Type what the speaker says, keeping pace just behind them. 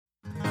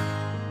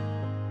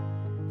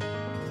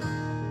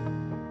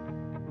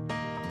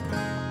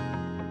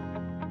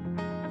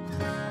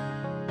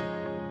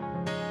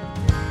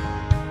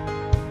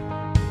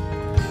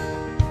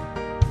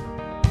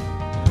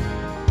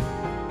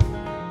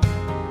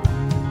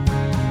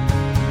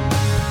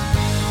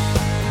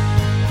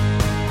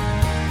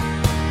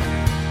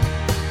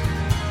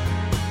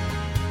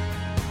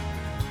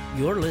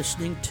You're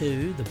listening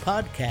to the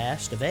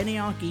podcast of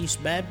Antioch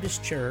East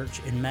Baptist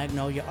Church in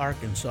Magnolia,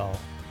 Arkansas.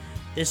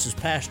 This is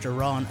Pastor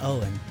Ron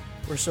Owen.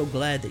 We're so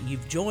glad that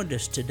you've joined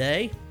us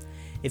today.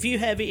 If you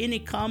have any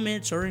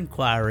comments or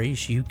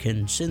inquiries, you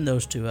can send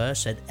those to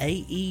us at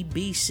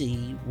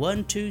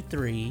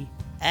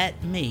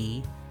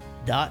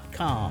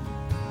aebc123@me.com.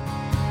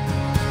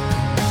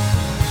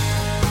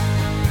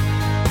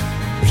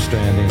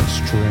 Understanding,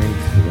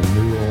 strength,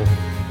 renewal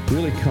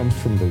really comes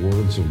from the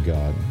words of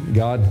God.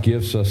 God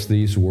gives us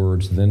these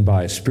words, then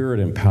by His Spirit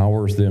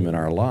empowers them in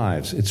our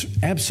lives. It's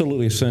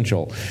absolutely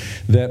essential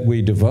that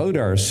we devote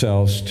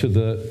ourselves to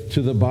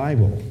the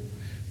Bible.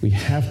 We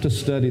have to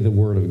study the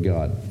Word of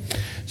God.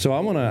 So I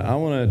want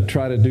to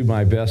try to do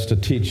my best to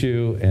teach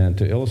you and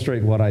to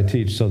illustrate what I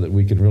teach so that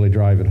we can really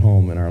drive it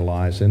home in our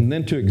lives, and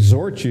then to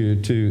exhort you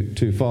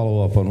to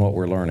follow up on what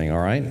we're learning, all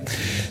right?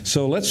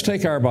 So let's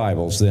take our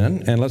Bibles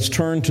then, and let's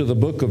turn to the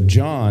book of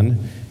John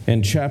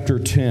in chapter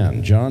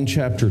 10. John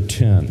chapter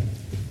 10.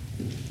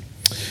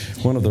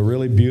 One of the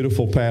really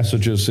beautiful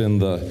passages in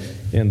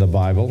the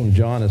Bible, and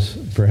John is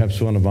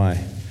perhaps one of my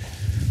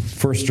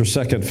first or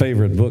second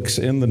favorite books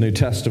in the New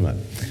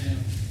Testament.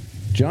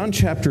 John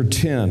chapter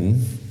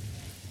 10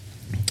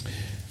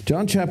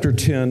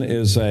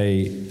 is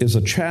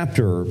a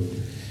chapter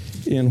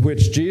in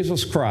which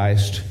Jesus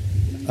Christ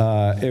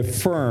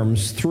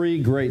affirms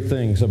three great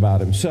things about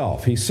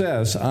Himself. He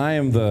says, I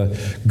am the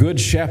good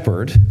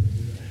shepherd.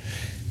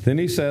 Then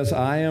He says,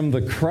 I am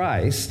the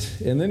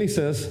Christ. And then He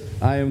says,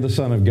 I am the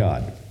Son of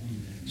God.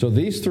 So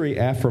these three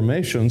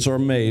affirmations are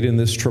made in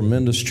this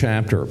tremendous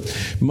chapter.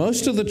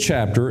 Most of the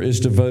chapter is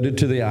devoted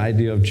to the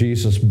idea of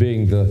Jesus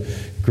being the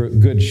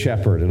good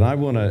shepherd, and I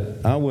want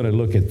to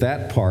look at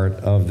that part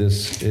of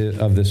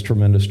this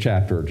tremendous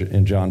chapter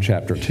in John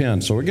chapter 10.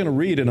 So we're going to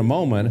read in a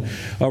moment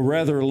a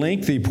rather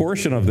lengthy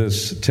portion of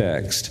this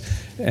text,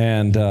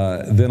 and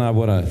then I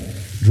want to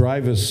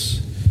drive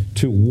us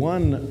to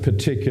one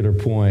particular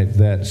point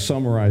that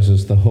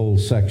summarizes the whole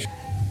section.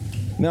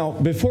 Now,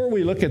 before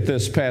we look at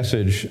this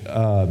passage,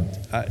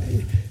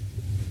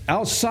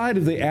 outside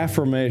of the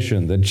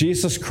affirmation that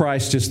Jesus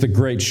Christ is the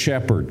great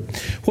shepherd,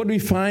 what we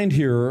find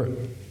here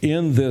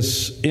in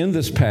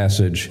this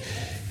passage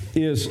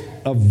is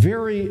a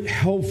very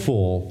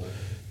helpful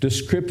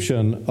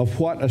description of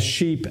what a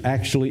sheep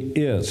actually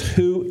is.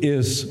 Who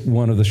is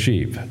one of the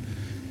sheep?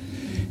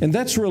 And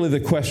that's really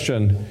the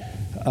question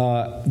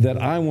that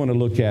I want to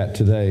look at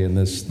today in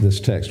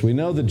this text. We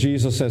know that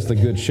Jesus, as the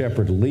Good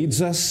Shepherd,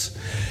 leads us.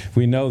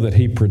 We know that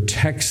He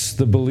protects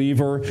the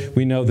believer.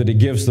 We know that He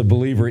gives the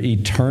believer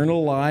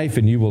eternal life,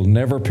 and you will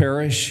never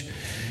perish.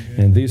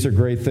 And these are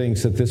great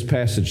things that this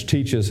passage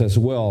teaches as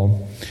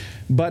well.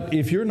 But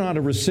if you're not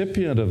a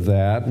recipient of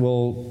that,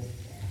 well,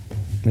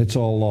 it's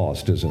all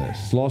lost, isn't it?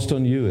 It's lost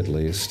on you, at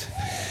least.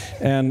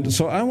 And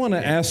so I want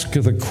to ask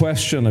the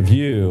question of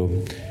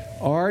you,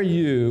 are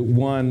you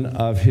one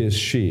of His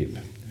sheep?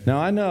 Now,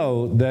 I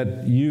know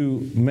that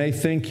you may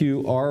think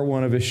you are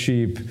one of His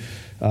sheep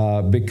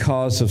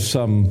because of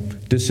some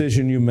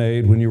decision you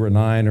made when you were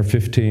 9 or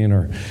 15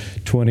 or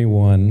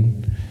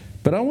 21.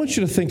 But I want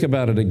you to think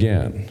about it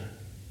again.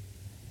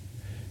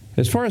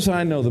 As far as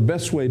I know, the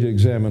best way to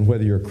examine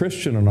whether you're a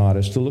Christian or not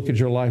is to look at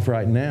your life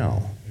right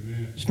now.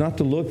 Amen. It's not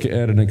to look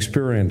at an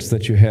experience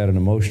that you had, an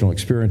emotional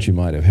experience you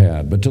might have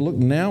had, but to look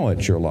now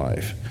at your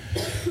life.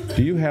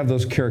 Do you have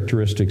those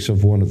characteristics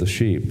of one of the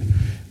sheep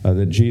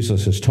that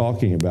Jesus is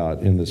talking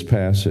about in this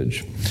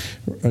passage?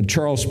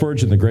 Charles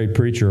Spurgeon, the great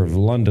preacher of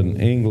London,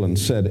 England,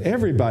 said,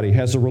 everybody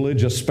has a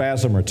religious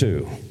spasm or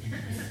two.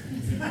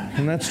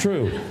 And that's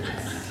true.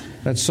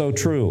 That's so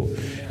true.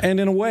 And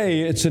in a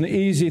way, it's an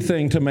easy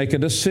thing to make a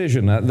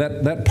decision.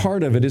 That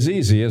part of it is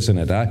easy, isn't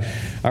it?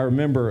 I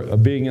remember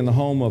being in the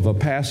home of a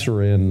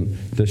pastor in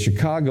the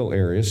Chicago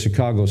area,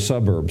 Chicago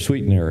suburb,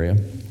 Sweeton area,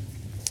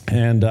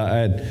 and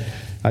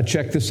I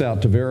checked this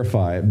out to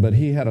verify it, but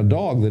he had a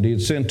dog that he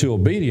had sent to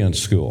obedience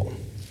school.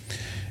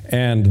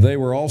 And they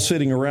were all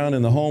sitting around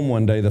in the home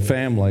one day, the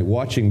family,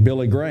 watching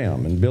Billy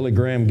Graham. And Billy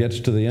Graham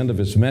gets to the end of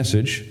his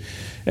message,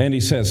 and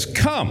he says,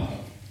 "Come!"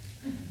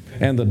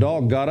 And the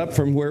dog got up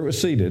from where it was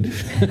seated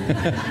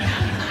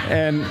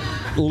and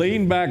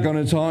leaned back on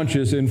its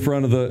haunches in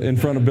front of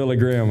Billy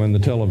Graham and the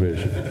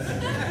television.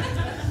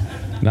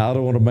 Now, I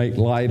don't want to make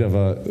light of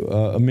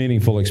a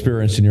meaningful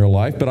experience in your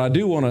life, but I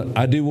do want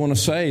to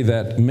say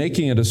that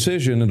making a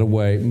decision in a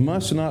way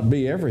must not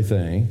be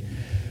everything,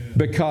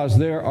 because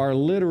there are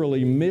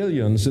literally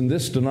millions in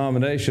this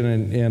denomination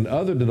and in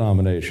other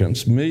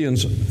denominations,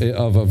 millions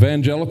of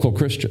evangelical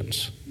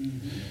Christians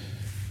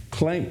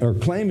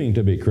claiming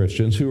to be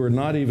Christians who are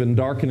not even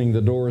darkening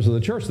the doors of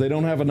the church. They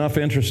don't have enough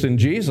interest in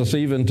Jesus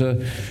even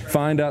to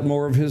find out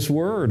more of His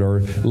Word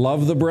or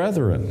love the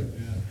brethren.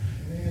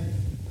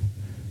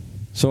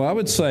 So I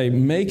would say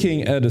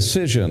making a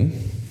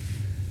decision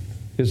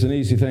is an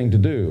easy thing to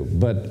do,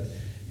 but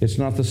it's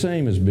not the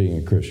same as being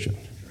a Christian.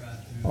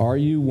 Are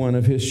you one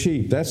of His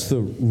sheep? That's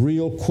the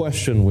real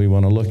question we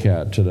want to look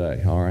at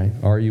today, all right?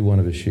 Are you one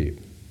of His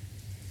sheep?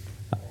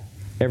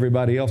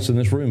 Everybody else in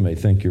this room may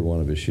think you're one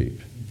of His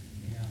sheep.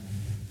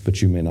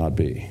 but you may not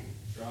be.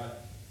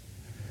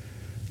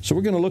 So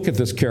we're going to look at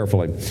this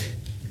carefully.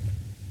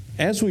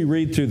 As we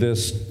read through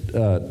this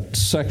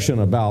section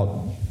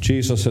about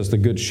Jesus as the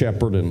Good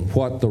Shepherd and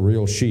who the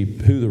real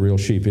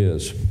sheep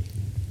is,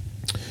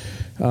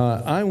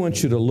 I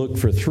want you to look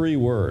for three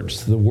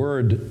words: the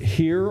word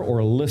hear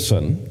or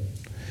listen,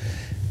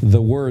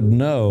 the word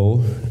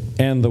know,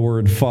 and the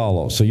word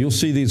follow. So you'll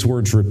see these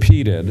words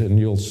repeated, and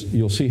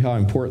you'll see how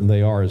important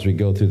they are as we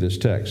go through this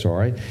text, all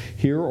right?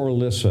 Hear or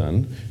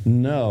listen,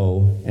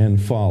 know,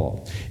 and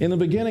follow. In the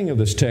beginning of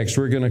this text,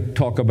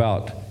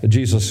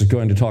 Jesus is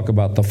going to talk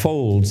about the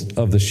folds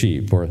of the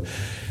sheep.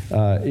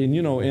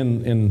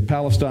 In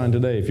Palestine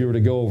today, if you were to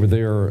go over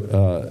there,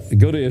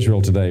 go to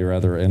Israel today,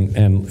 rather,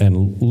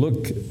 and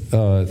look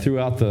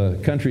throughout the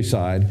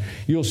countryside,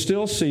 you'll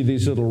still see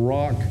these little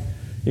rock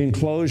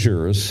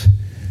enclosures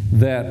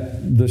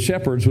that the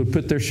shepherds would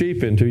put their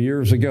sheep into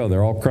years ago.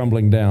 They're all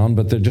crumbling down,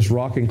 but they're just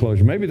rock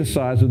enclosures, maybe the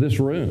size of this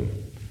room,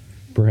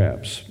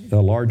 perhaps. A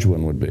large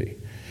one would be.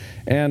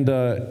 And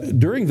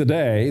during the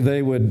day,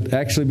 they would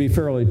actually be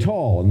fairly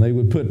tall, and they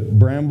would put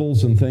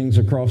brambles and things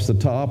across the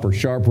top or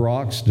sharp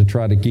rocks to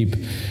try to keep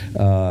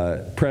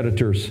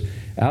predators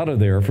out of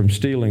there from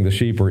stealing the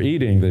sheep or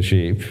eating the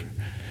sheep.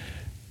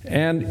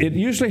 And it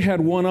usually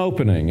had one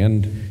opening,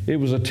 and it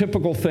was a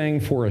typical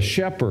thing for a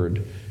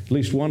shepherd, at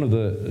least one of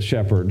the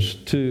shepherds,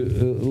 to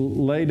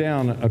lay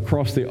down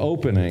across the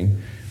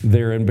opening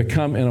there and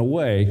become, in a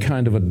way,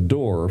 kind of a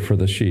door for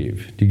the sheep.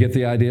 Do you get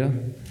the idea?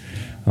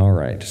 All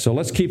right, so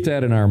let's keep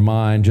that in our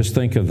mind. Just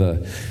think of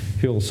the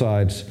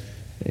hillsides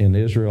in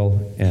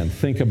Israel and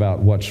think about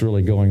what's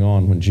really going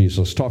on when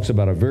Jesus talks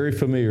about a very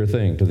familiar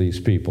thing to these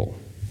people.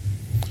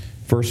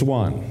 Verse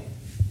 1,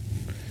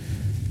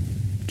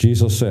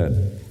 Jesus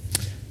said,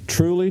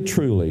 "Truly,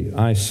 truly,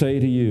 I say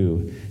to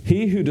you,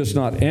 he who does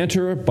not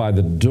enter by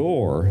the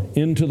door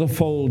into the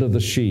fold of the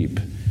sheep,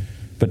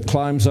 but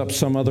climbs up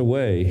some other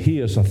way, he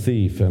is a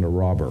thief and a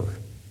robber.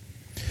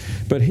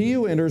 But he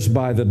who enters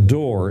by the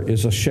door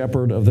is a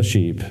shepherd of the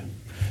sheep.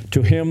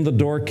 To him the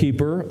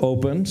doorkeeper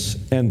opens,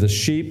 and the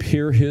sheep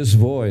hear his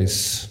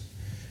voice,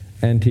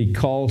 and he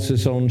calls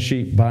his own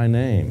sheep by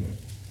name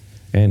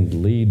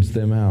and leads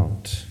them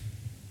out.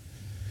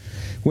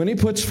 When he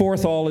puts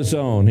forth all his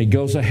own, he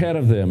goes ahead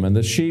of them, and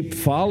the sheep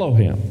follow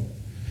him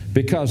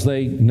because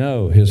they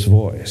know his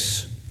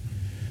voice.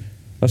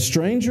 A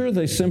stranger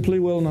they simply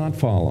will not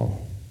follow,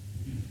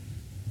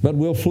 but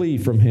will flee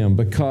from him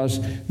because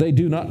they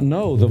do not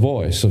know the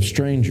voice of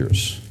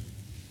strangers."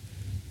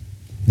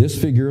 This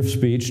figure of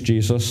speech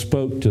Jesus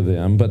spoke to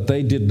them, but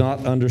they did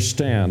not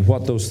understand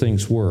what those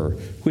things were,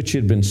 which he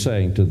had been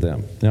saying to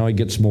them. Now he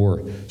gets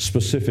more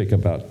specific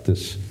about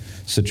this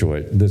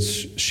situation,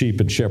 this sheep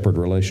and shepherd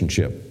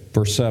relationship.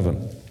 Verse 7.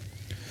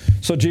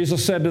 So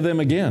Jesus said to them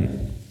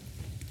again,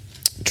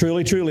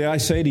 "Truly, truly, I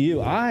say to you,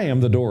 I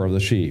am the door of the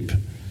sheep.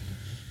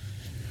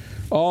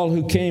 All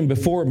who came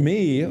before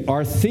me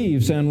are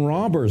thieves and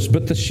robbers,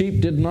 but the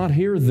sheep did not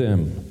hear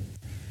them.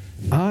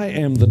 I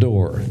am the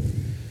door.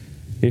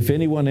 If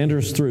anyone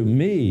enters through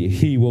me,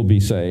 he will be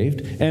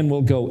saved, and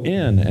will go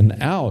in and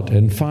out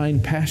and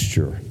find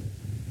pasture.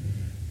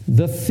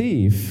 The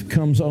thief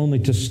comes only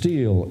to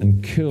steal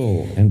and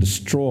kill and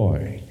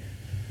destroy.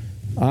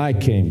 I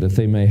came that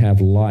they may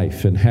have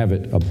life and have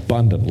it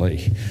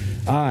abundantly.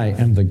 I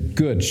am the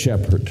good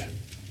shepherd.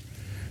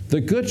 The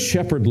good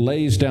shepherd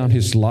lays down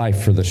his life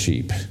for the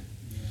sheep.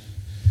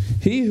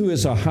 He who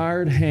is a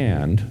hired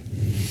hand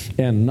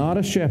and not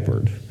a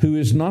shepherd, who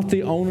is not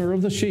the owner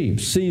of the sheep,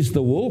 sees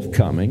the wolf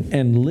coming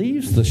and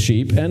leaves the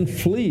sheep and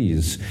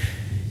flees.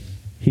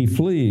 He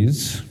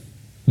flees,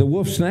 the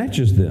wolf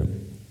snatches them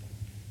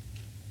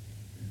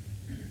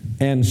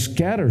and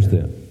scatters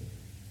them.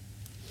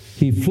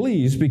 He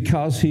flees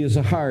because he is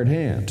a hired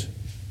hand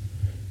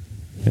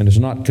and is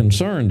not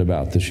concerned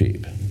about the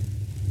sheep.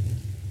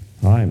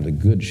 I am the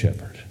good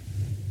shepherd,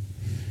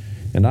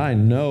 and I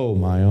know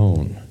my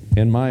own,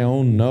 and my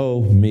own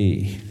know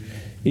me,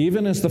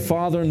 even as the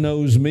Father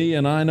knows me,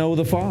 and I know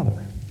the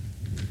Father.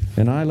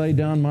 And I lay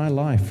down my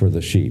life for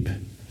the sheep.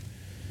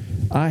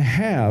 I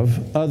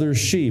have other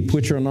sheep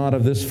which are not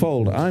of this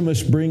fold. I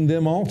must bring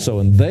them also,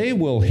 and they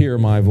will hear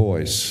my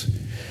voice,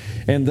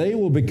 and they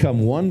will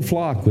become one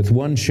flock with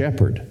one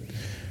shepherd.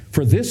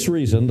 For this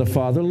reason the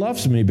Father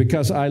loves me,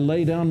 because I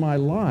lay down my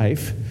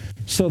life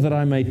so that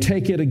I may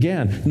take it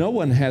again. No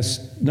one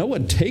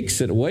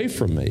takes it away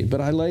from me,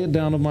 but I lay it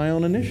down of my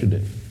own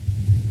initiative.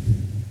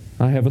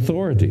 I have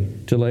authority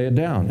to lay it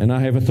down, and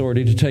I have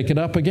authority to take it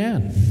up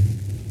again.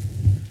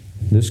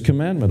 This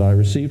commandment I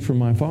received from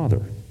my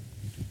Father.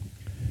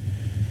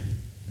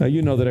 Now,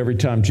 you know that every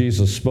time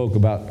Jesus spoke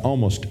about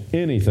almost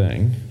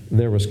anything,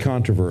 there was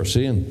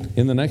controversy. And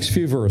in the next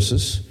few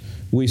verses,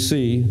 we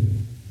see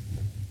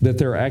that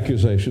there are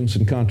accusations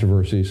and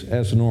controversies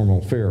as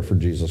normal fare for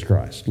Jesus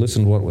Christ.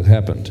 Listen to what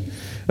happened.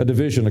 A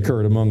division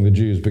occurred among the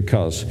Jews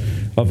because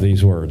of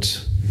these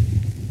words.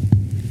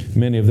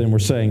 Many of them were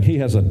saying, "He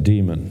has a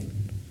demon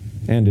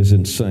and is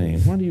insane.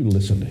 Why do you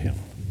listen to him?"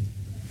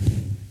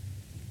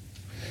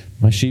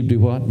 My sheep do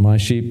what? My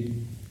sheep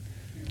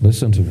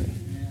Listen to me.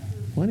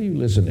 Why do you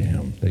listen to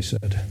him? They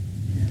said.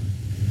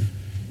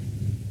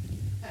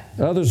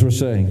 Others were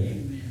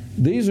saying,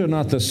 these are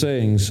not the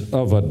sayings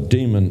of a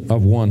demon,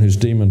 of one who's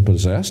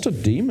demon-possessed. A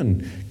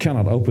demon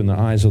cannot open the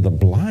eyes of the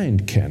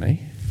blind, can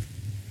he?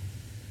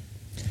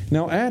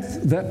 Now,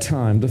 at that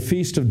time, the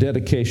Feast of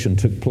Dedication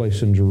took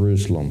place in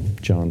Jerusalem,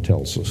 John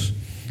tells us.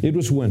 It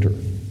was winter.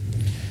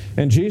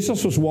 And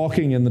Jesus was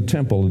walking in the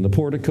temple in the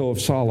portico of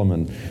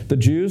Solomon. The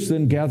Jews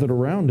then gathered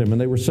around him, and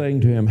they were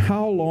saying to him,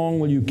 how long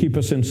will you keep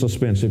us in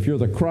suspense? If you're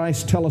the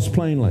Christ, tell us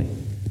plainly.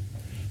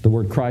 The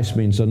word Christ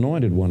means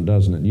anointed one,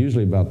 doesn't it?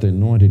 Usually about the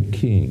anointed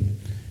king.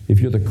 If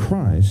you're the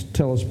Christ,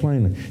 tell us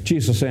plainly.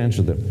 Jesus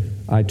answered them,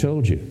 I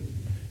told you,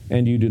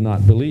 and you do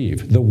not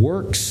believe. The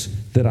works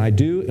that I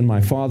do in my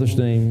Father's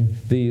name,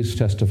 these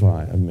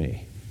testify of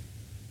me.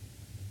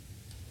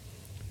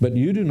 But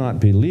you do not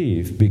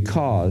believe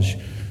because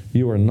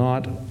you are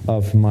not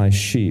of my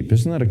sheep.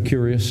 Isn't that a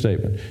curious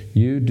statement?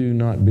 You do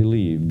not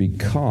believe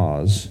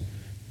because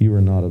you are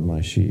not of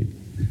my sheep.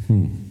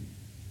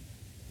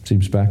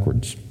 Seems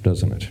backwards,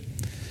 doesn't it?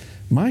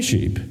 My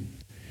sheep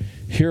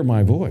hear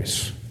my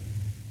voice,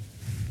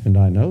 and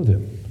I know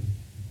them,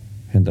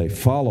 and they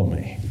follow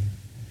me.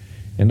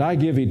 And I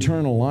give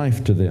eternal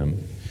life to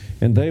them,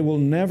 and they will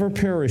never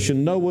perish,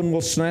 and no one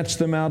will snatch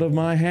them out of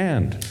my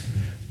hand.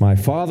 My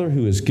Father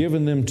who has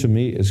given them to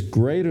me is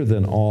greater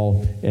than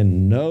all,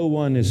 and no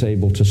one is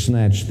able to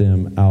snatch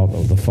them out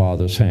of the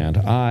Father's hand.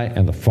 I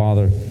and the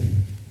Father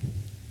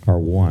are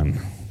one.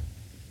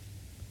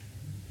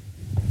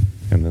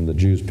 And then the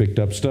Jews picked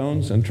up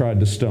stones and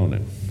tried to stone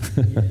him.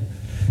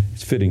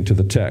 It's fitting to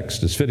the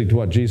text. It's fitting to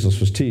what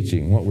Jesus was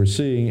teaching. What we're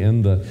seeing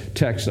in the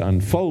text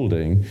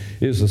unfolding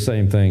is the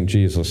same thing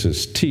Jesus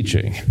is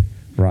teaching,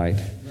 right?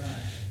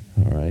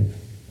 All right.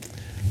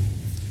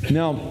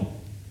 Now,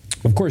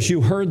 of course, you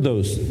heard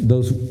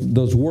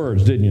those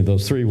words, didn't you?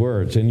 Those three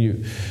words.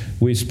 And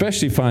we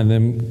especially find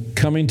them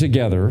coming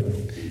together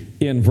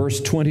in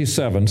verse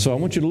 27. So I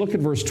want you to look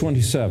at verse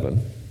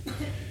 27.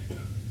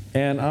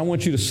 And I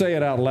want you to say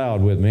it out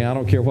loud with me. I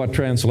don't care what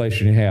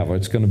translation you have.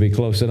 It's going to be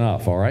close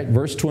enough, all right?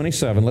 Verse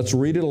 27. Let's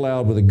read it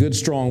aloud with a good,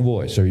 strong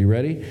voice. Are you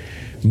ready?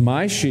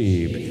 My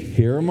sheep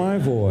hear my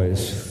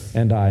voice,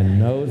 and I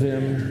know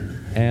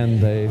them,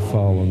 and they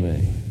follow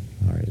me.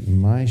 All right.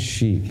 My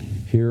sheep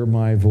hear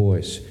my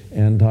voice,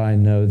 and I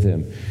know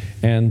them,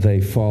 and they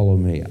follow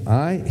me.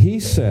 He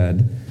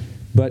said,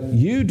 but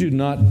you do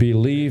not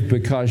believe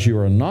because you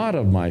are not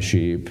of my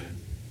sheep.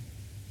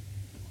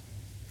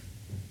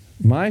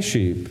 My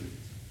sheep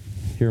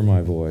hear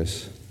my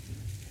voice,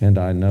 and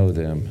I know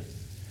them,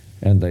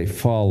 and they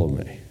follow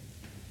me.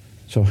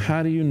 So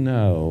how do you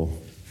know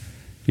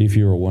if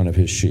you are one of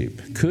his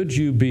sheep? Could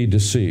you be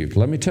deceived?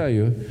 Let me tell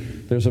you,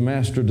 there's a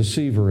master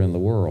deceiver in the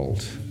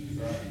world,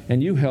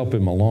 and you help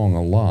him along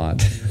a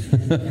lot.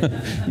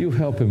 You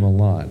help him a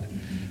lot.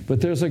 But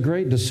there's a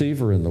great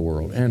deceiver in the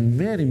world, and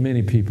many,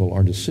 many people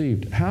are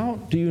deceived. How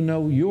do you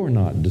know you're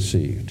not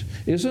deceived?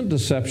 Isn't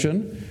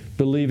deception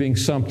believing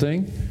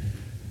something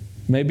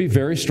maybe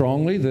very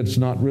strongly that's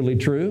not really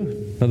true?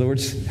 In other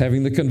words,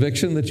 having the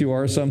conviction that you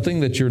are something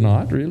that you're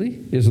not,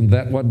 really? Isn't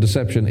that what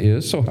deception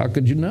is? So how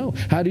could you know?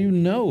 How do you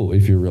know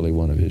if you're really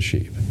one of his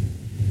sheep?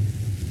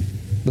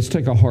 Let's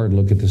take a hard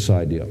look at this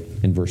idea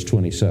in verse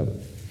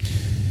 27.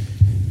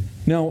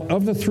 Now,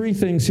 of the three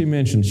things he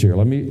mentions here,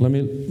 let me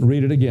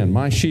read it again.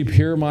 My sheep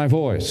hear my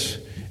voice,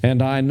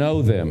 and I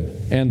know them,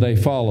 and they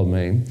follow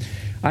me.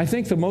 I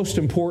think the most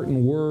important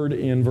word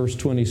in verse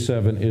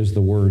 27 is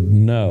the word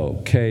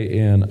know,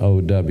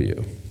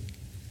 K-N-O-W.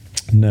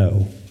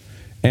 Know.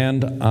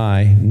 And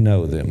I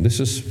know them. This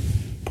is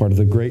part of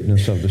the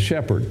greatness of the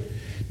shepherd.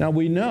 Now,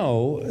 we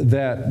know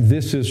that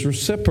this is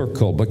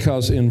reciprocal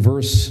because in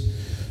verse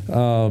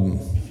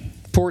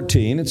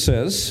 14 it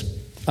says,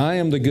 I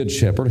am the good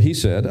shepherd. He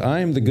said,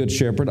 I am the good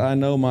shepherd. I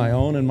know my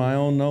own, and my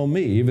own know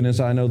me, even as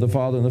I know the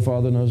Father, and the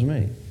Father knows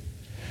me.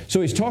 So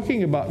he's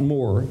talking about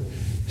more.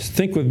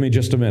 Think with me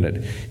just a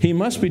minute. He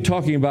must be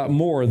talking about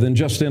more than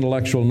just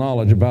intellectual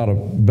knowledge about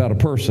a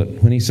person.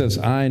 When he says,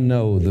 I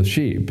know the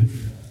sheep,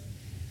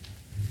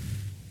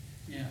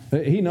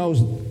 he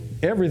knows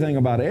everything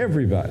about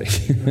everybody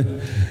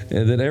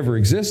that ever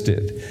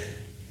existed.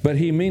 But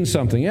he means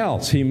something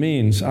else. He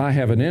means, I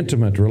have an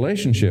intimate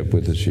relationship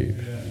with the sheep.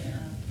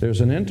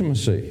 There's an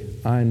intimacy.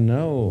 I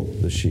know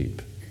the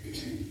sheep.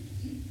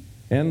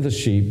 And the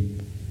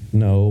sheep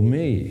know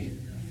me.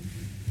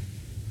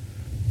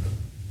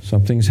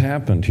 Something's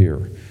happened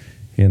here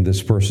in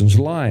this person's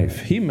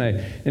life.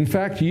 In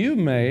fact, you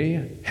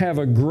may have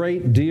a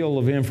great deal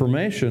of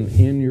information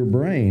in your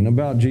brain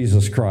about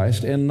Jesus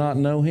Christ and not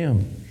know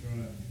him.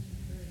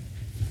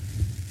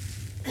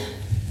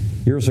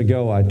 Years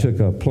ago, I took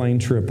a plane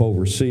trip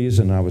overseas,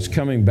 and I was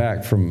coming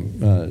back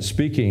from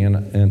speaking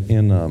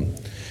in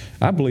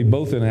I believe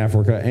both in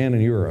Africa and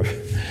in Europe,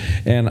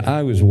 and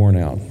I was worn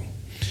out.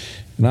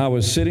 And I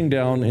was sitting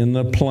down in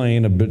the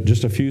plane,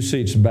 just a few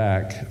seats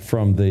back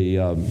from the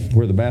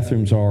where the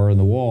bathrooms are and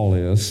the wall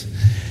is.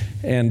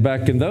 And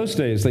back in those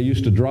days, they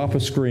used to drop a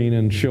screen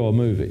and show a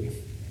movie.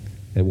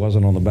 It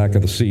wasn't on the back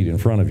of the seat in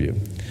front of you.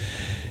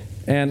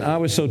 And I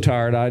was so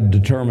tired, I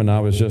determined I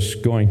was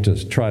just going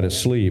to try to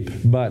sleep.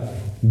 But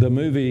the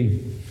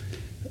movie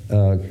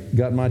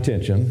got my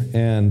attention,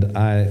 and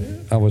I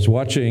was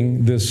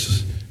watching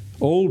this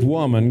old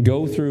woman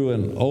go through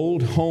an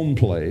old home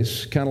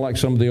place, kind of like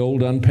some of the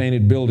old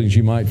unpainted buildings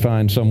you might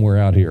find somewhere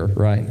out here,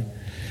 right?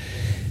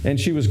 And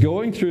she was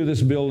going through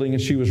this building,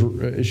 and she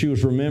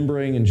was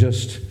remembering and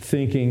just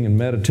thinking and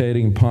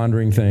meditating and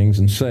pondering things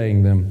and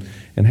saying them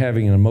and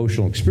having an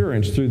emotional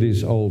experience through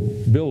these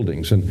old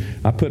buildings. And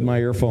I put my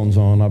earphones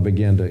on. I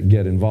began to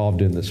get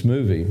involved in this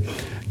movie.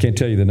 I can't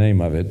tell you the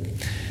name of it.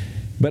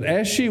 But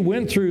as she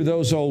went through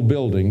those old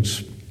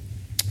buildings,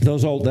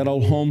 that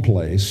old home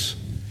place,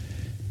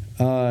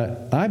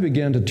 I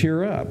began to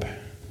tear up.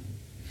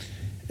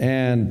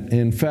 And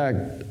in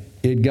fact,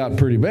 it got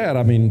pretty bad.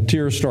 I mean,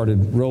 tears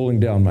started rolling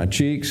down my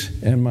cheeks,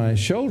 and my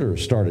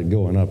shoulders started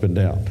going up and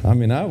down. I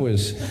mean, I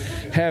was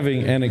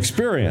having an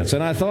experience,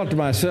 and I thought to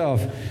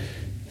myself,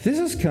 this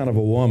is kind of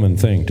a woman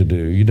thing to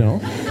do, you know?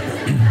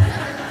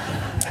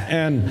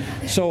 And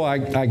so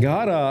I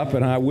got up,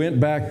 and I went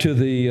back to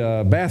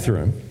the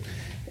bathroom,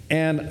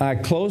 and I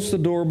closed the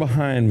door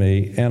behind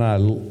me, and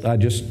I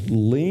just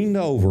leaned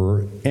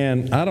over,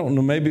 and I don't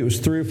know, maybe it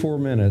was 3 or 4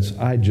 minutes,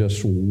 I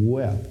just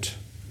wept.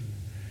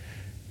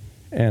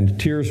 And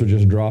tears were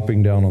just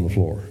dropping down on the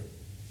floor.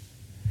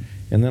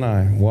 And then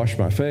I washed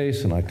my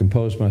face, and I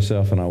composed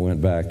myself, and I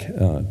went back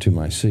to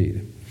my seat.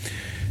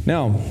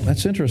 Now,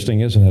 that's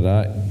interesting, isn't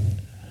it?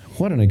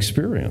 What an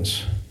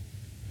experience.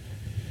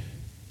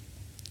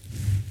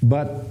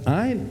 But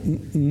I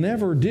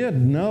never did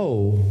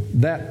know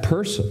that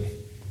person,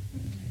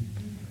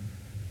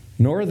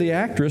 nor the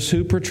actress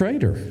who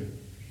portrayed her.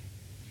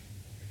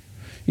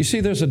 You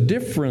see, there's a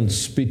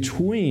difference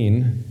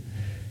between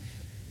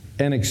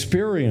an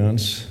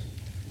experience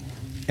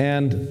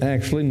and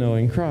actually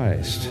knowing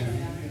Christ.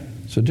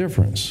 It's a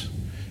difference.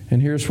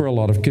 And here's where a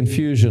lot of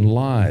confusion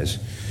lies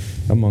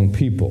among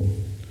people.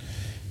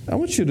 I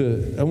want you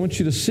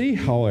to see,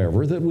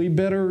 however, that we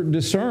better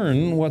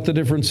discern what the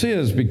difference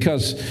is,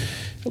 because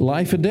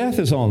life and death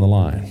is on the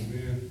line.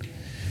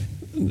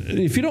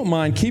 If you don't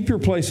mind, keep your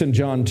place in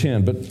John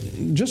 10,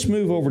 but just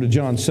move over to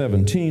John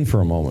 17 for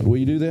a moment. Will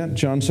you do that?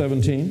 John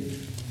 17?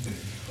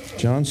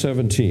 John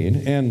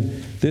 17,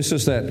 and this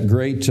is that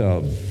great,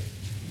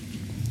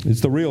 it's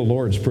the real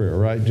Lord's Prayer,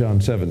 right?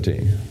 John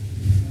 17.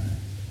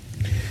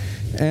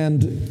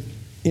 And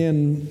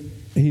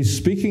he's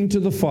speaking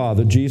to the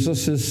Father.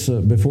 Jesus is,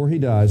 before he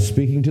dies,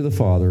 speaking to the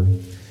Father,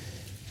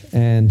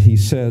 and he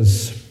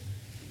says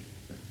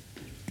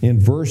in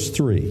verse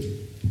 3,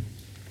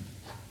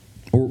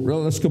 or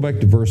let's go back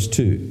to verse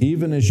 2.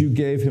 Even as you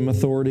gave him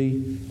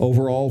authority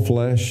over all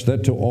flesh,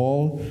 that to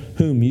all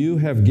whom you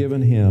have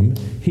given him,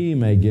 he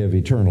may give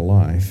eternal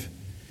life.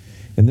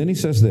 And then he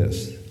says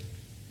this,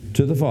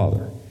 to the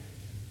Father,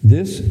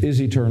 this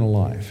is eternal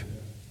life.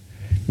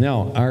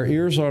 Now, our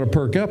ears ought to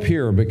perk up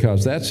here,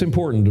 because that's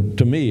important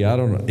to me. I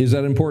don't know. Is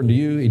that important to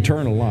you?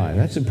 Eternal life.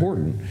 That's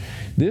important.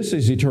 This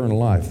is eternal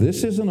life.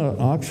 This isn't an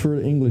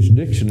Oxford English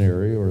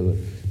Dictionary or the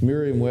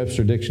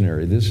Merriam-Webster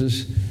Dictionary. This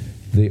is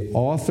the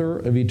author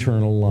of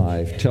eternal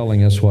life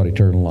telling us what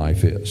eternal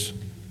life is.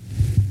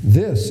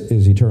 This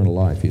is eternal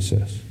life, he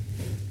says,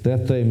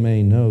 that they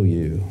may know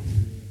you,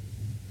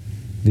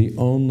 the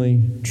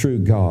only true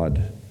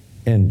God,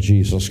 and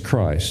Jesus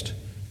Christ,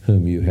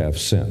 whom you have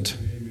sent.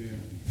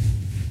 Amen.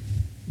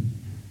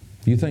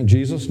 You think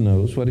Jesus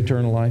knows what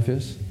eternal life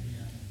is?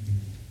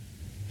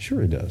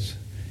 Sure he does.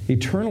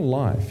 Eternal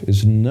life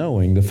is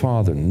knowing the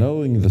Father,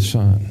 knowing the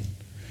Son.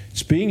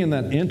 It's being in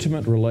that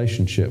intimate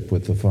relationship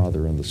with the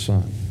Father and the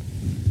Son,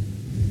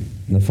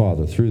 and the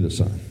Father through the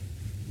Son.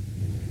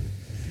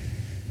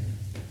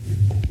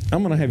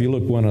 I'm going to have you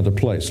look one other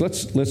place.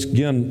 Let's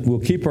again, we're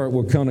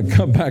going to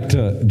come back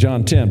to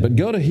John 10, but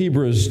go to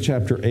Hebrews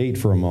chapter 8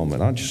 for a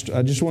moment. I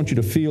just want you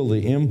to feel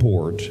the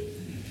import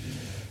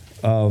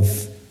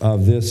of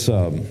this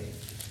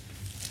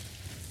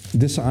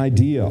this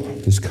idea,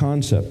 this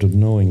concept of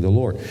knowing the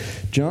Lord.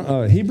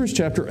 Hebrews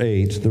chapter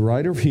 8, the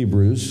writer of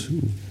Hebrews,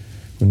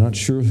 we're not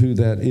sure who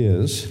that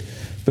is,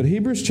 but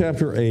Hebrews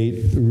chapter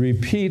 8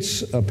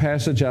 repeats a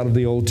passage out of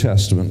the Old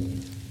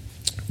Testament,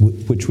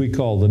 which we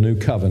call the New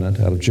Covenant,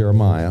 out of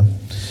Jeremiah.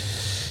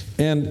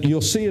 And you'll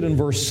see it in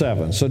verse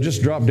 7. So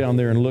just drop down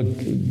there and look,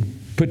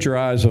 put your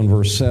eyes on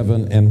verse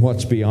 7 and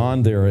what's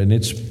beyond there. And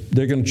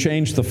they're going to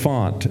change the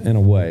font in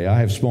a way. I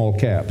have small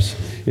caps.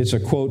 It's a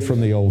quote from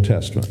the Old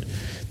Testament.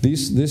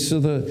 These are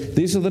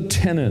the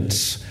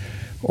tenets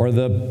or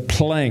the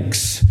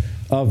planks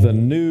of the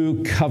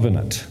new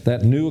covenant,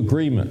 that new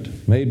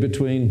agreement made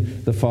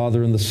between the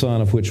Father and the Son,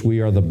 of which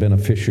we are the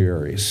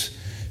beneficiaries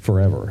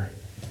forever.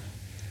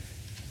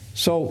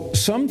 So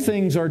some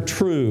things are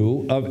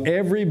true of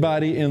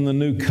everybody in the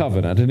new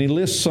covenant, and he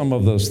lists some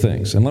of those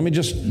things. And let me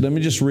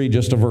just read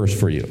just a verse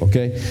for you,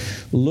 okay?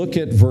 Look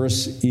at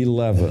verse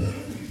 11.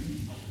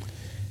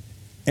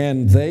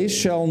 And they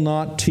shall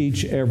not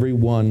teach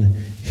everyone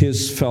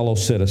his fellow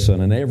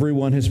citizen and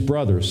everyone his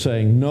brother,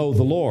 saying, know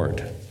the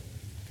Lord.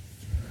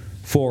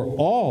 For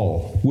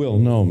all will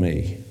know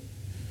me,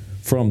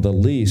 from the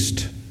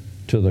least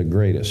to the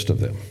greatest of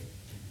them.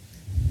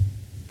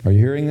 Are you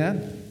hearing that?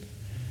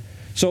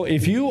 So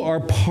if you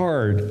are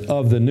part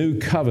of the new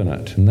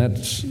covenant, and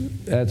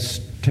that's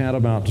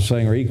tantamount to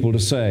saying or equal to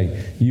saying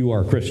you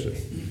are a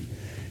Christian.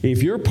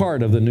 If you're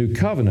part of the new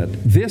covenant,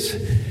 this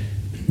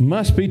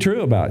must be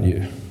true about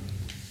you.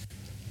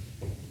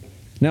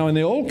 Now, in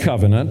the old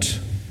covenant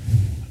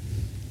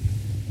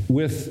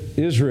with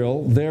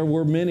Israel, there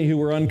were many who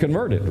were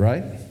unconverted,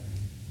 right?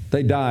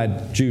 They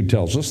died, Jude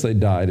tells us, they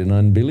died in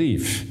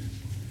unbelief.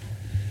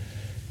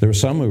 There were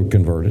some who were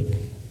converted,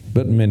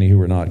 but many who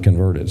were not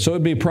converted. So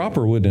it'd be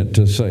proper, wouldn't it,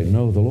 to say,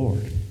 know the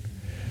Lord.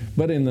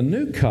 But in the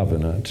new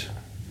covenant,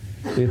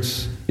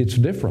 it's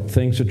different.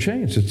 Things have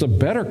changed. It's a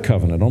better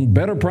covenant on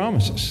better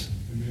promises.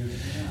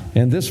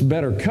 And this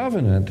better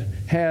covenant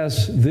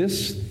has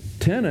this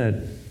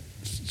tenet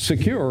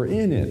secure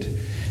in it,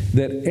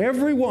 that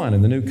everyone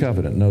in the new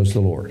covenant knows the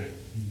Lord.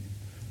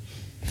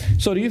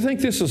 So do you think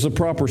this is a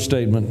proper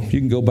statement? You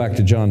can go back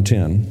to John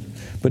 10.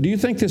 But do you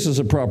think this is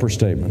a proper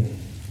statement?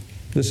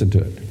 Listen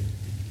to it.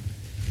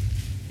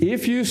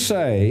 If you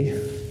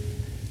say,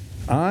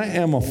 I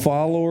am a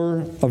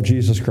follower of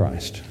Jesus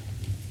Christ,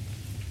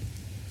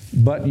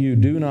 but you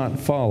do not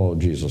follow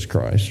Jesus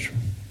Christ,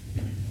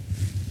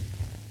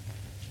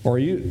 or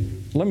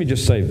let me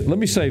save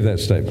that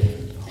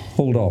statement.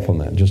 Hold off on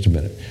that just a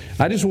minute.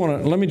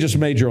 Let me just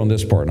major on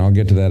this part, and I'll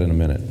get to that in a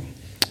minute.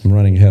 I'm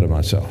running ahead of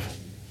myself.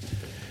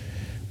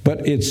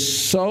 But it's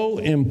so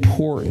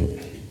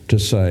important to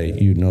say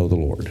you know the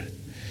Lord.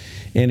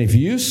 And if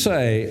you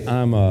say,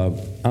 I'm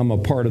a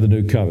part of the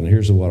new covenant,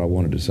 here's what I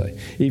wanted to say.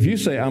 If you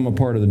say, I'm a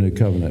part of the new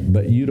covenant,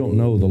 but you don't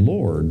know the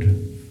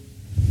Lord,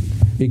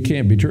 it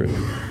can't be true,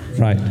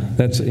 right?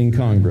 That's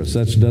incongruous.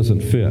 That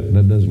doesn't fit.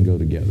 That doesn't go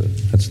together.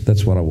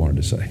 That's what I wanted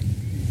to say.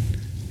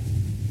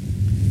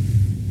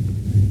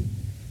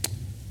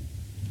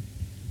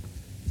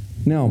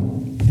 Now,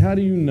 how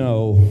do you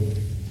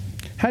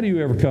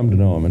ever come to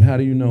know Him, and how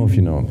do you know if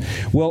you know Him?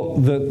 Well,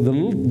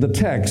 the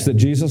text that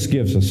Jesus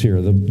gives us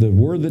here, the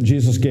word that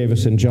Jesus gave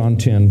us in John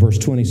 10, verse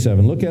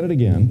 27, look at it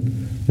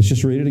again. Let's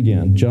just read it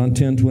again. John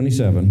 10,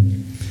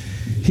 27.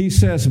 He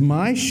says,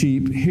 my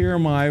sheep hear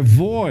my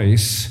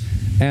voice,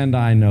 and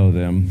I know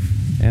them,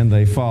 and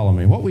they follow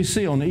me. What we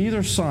see on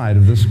either side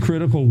of this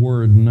critical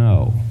word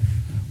know,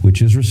 which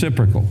is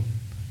reciprocal,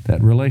 that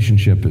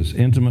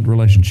intimate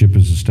relationship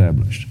is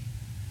established.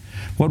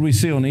 What we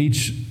see on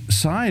each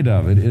side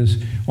of it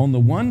is, on the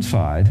one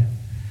side,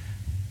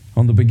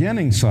 on the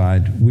beginning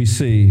side, we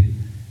see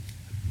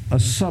a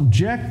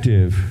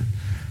subjective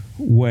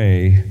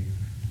way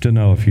to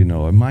know if you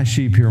know Him. My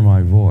sheep hear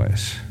my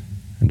voice,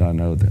 and I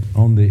know them.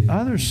 On the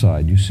other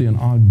side, you see an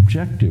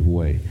objective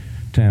way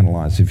to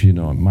analyze if you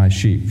know Him. My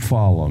sheep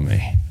follow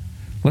me.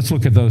 Let's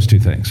look at those two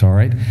things, all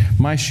right?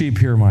 My sheep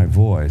hear my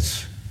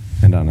voice,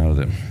 and I know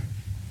them.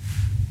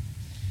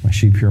 My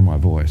sheep hear my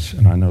voice,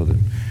 and I know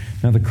them.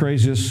 Now, the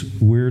craziest,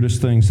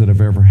 weirdest things that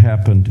have ever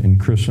happened in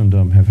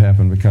Christendom have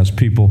happened because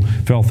people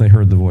felt they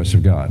heard the voice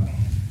of God.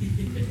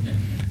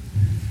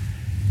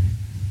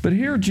 But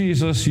here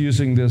Jesus,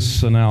 using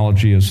this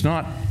analogy, is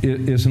not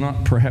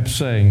perhaps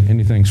saying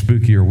anything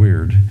spooky or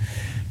weird,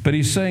 but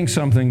He's saying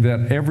something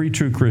that every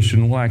true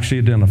Christian will actually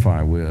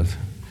identify with.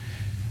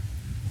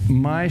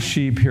 My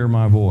sheep hear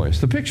my voice.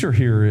 The picture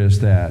here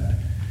is that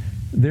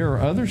there are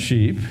other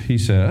sheep, He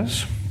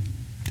says,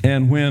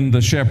 and when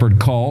the shepherd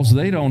calls,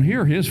 they don't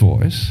hear his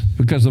voice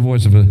because the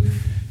voice of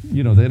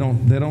they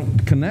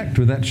don't connect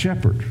with that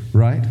shepherd,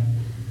 right?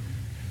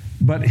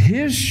 But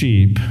his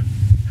sheep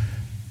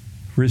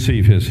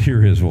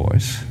hear his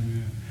voice.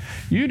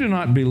 You do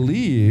not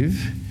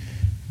believe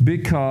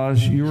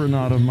because you are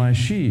not of my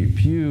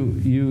sheep.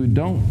 You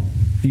don't.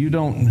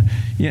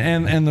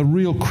 And the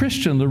real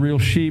Christian, the real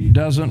sheep,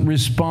 doesn't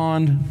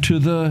respond to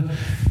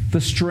the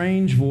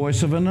strange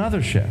voice of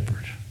another shepherd.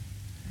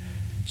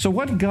 So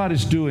what God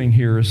is doing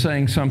here is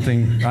saying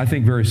something, I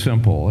think, very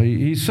simple.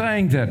 He's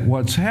saying that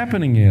what's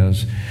happening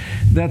is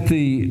that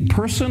the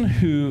person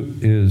who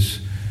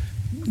is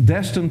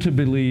destined to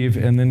believe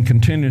and then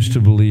continues to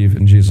believe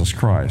in Jesus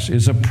Christ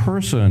is a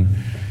person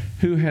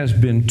who has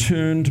been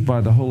tuned by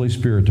the Holy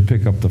Spirit to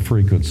pick up the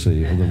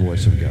frequency of the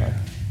voice of God.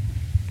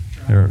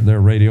 There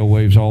are radio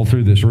waves all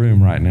through this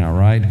room right now,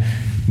 right?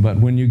 But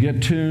when you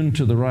get tuned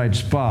to the right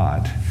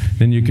spot,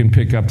 then you can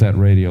pick up that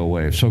radio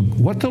wave. So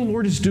what the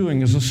Lord is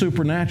doing is a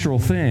supernatural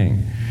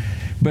thing,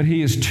 but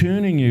He is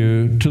tuning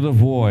you to the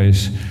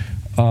voice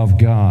of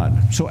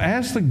God. So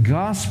as the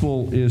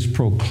gospel is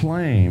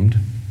proclaimed,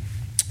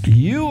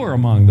 you are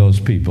among those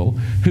people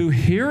who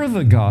hear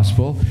the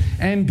gospel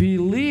and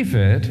believe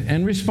it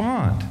and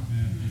respond.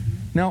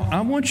 Now,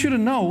 I want you to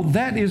know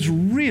that is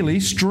really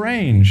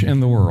strange in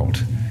the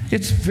world.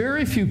 It's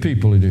very few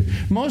people who do.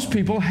 Most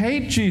people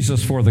hate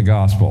Jesus for the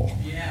gospel.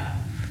 Yeah.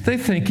 They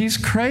think He's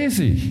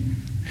crazy.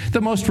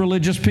 The most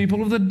religious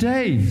people of the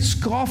day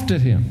scoffed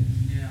at Him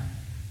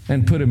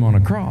and put Him on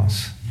a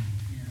cross.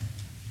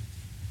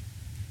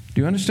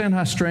 Do you understand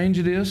how strange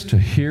it is to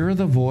hear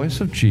the voice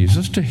of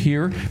Jesus, to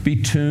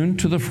be tuned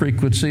to the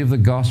frequency of the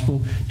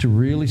gospel, to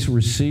really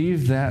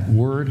receive that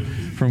word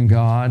from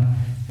God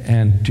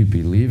and to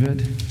believe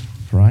it,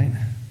 right?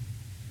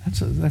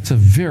 That's a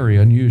very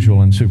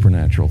unusual and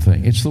supernatural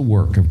thing. It's the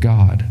work of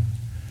God.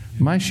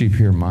 My sheep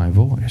hear my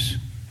voice.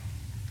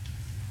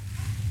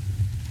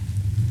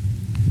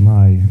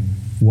 My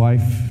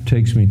wife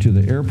takes me to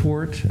the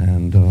airport,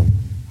 and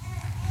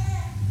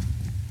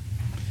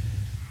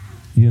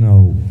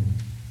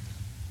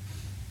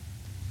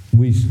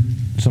we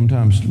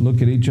sometimes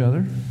look at each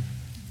other.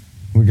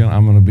 I'm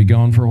going to be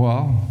gone for a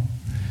while,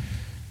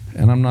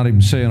 and I'm not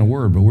even saying a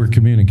word, but we're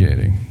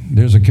communicating.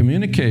 There's a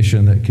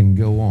communication that can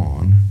go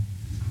on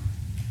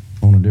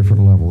a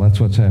different level. That's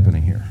what's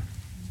happening here.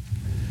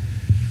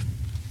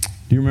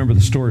 Do you remember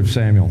the story of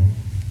Samuel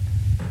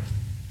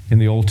in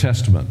the Old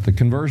Testament? The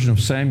conversion of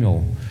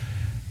Samuel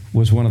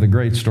was one of the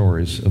great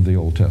stories of the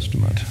Old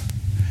Testament.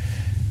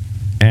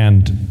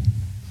 And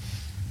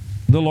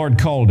the Lord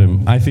called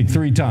him, I think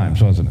 3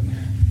 times, wasn't it?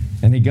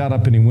 And he got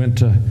up and he went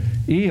to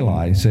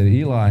Eli. He said,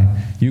 Eli,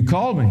 you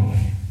called me.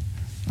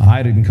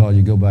 I didn't call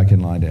you. Go back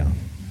and lie down.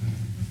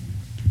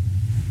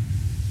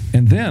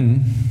 And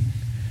then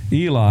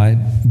Eli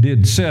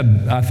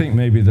said, I think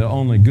maybe the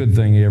only good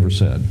thing he ever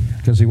said,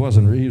 because he was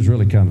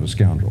really kind of a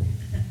scoundrel,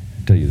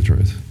 to tell you the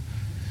truth.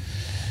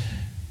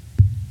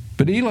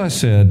 But Eli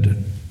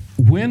said,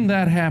 when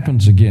that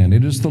happens again,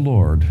 it is the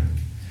Lord,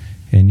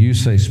 and you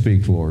say,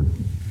 speak, Lord,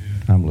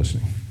 I'm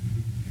listening.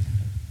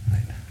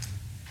 Right.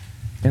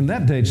 And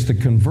that dates the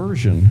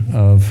conversion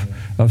of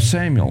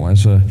Samuel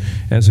as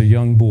a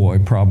young boy,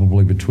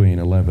 probably between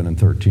 11 and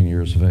 13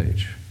 years of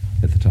age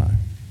at the time.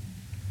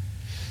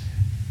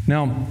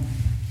 Now,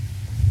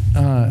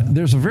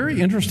 there's a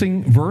very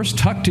interesting verse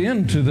tucked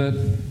into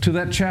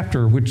that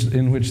chapter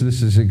in which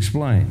this is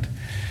explained.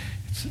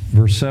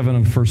 Verse 7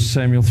 of 1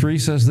 Samuel 3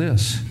 says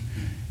this,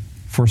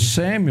 for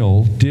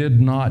Samuel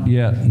did not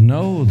yet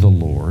know the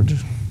Lord.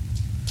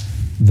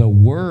 The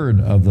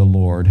word of the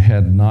Lord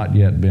had not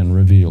yet been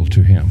revealed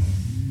to him.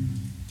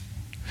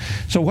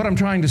 So what I'm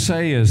trying to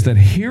say is that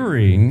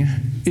hearing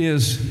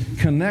is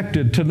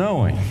connected to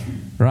knowing,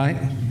 right?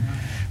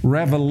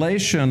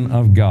 Revelation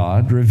of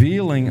God,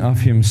 revealing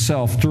of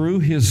himself through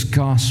his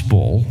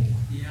gospel,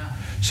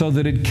 so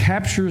that it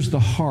captures the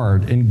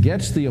heart and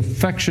gets the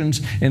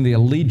affections and the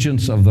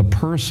allegiance of the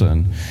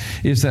person,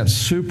 is that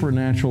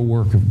supernatural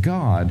work of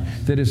God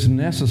that is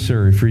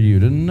necessary for you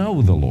to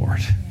know the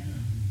Lord.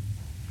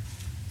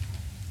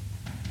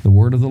 The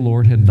word of the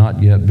Lord had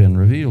not yet been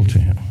revealed to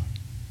him.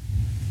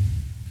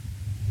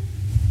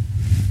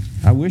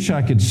 I wish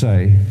I could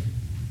say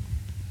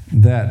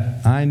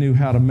that I knew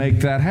how to make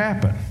that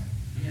happen.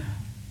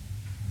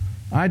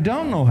 I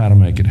don't know how to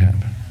make it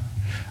happen.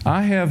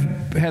 I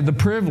have had the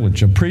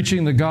privilege of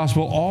preaching the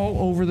gospel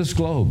all over this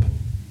globe,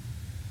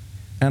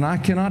 and I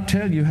cannot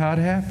tell you how it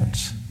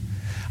happens.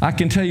 I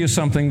can tell you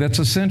something that's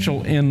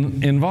essentially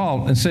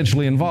involved,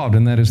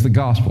 and that is the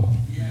gospel.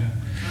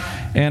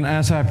 And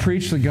as I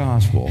preach the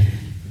gospel,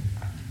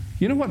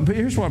 you know what?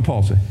 Here's what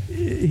Paul said.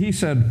 He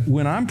said,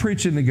 when I'm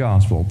preaching the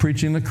gospel,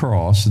 preaching the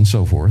cross and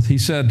so forth, he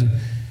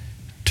said,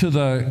 to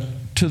the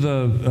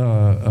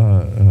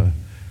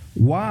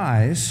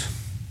wise,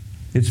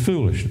 it's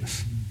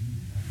foolishness.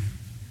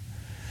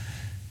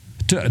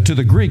 To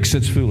the Greeks,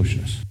 it's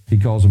foolishness. He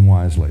calls them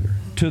wise later.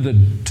 To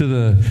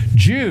the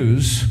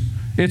Jews,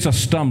 it's a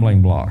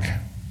stumbling block.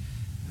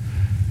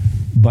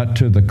 But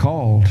to the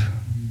called,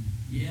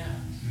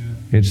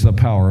 it's the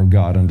power of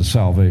God unto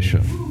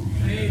salvation.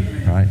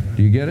 Right?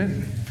 Do you get it?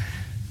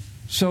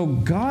 So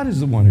God is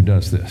the one who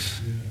does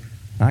this.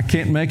 I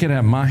can't make it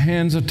happen. My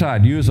hands are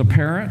tied. You as a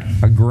parent,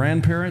 a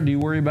grandparent, do you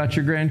worry about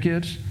your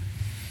grandkids?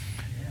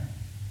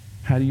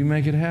 How do you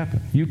make it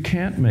happen? You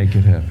can't make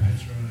it happen.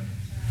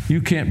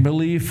 You can't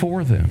believe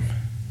for them.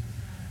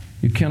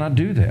 You cannot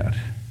do that.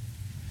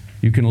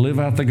 You can live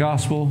out the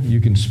gospel,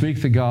 you can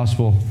speak the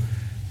gospel,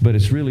 but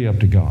it's really up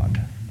to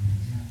God.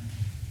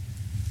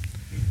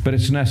 But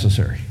it's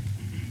necessary.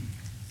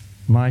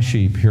 My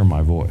sheep hear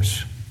my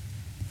voice,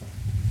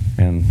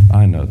 and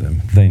I know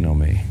them. They know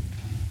me.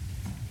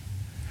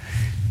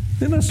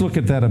 Then let's look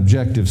at that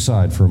objective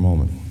side for a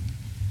moment.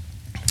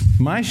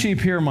 My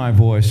sheep hear my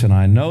voice, and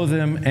I know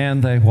them,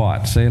 and they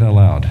what? Say it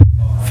aloud.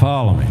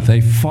 Follow me. They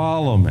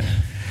follow me.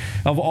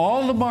 Of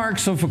all the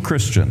marks of a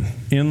Christian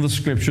in the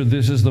Scripture,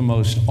 this is the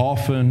most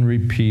often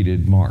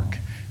repeated mark,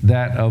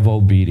 that of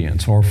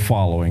obedience or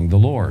following the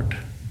Lord.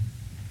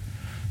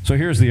 So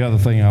here's the other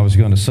thing I was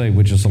going to say,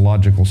 which is a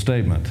logical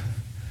statement,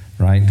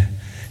 right?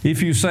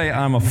 If you say,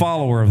 I'm a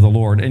follower of the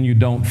Lord, and you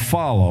don't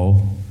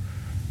follow,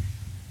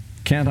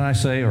 can't I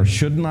say, or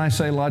shouldn't I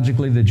say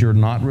logically, that you're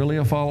not really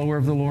a follower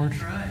of the Lord?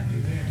 That's right.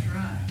 That's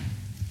right.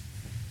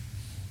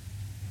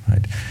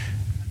 Right.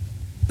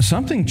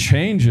 Something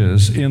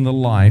changes in the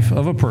life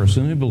of a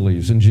person who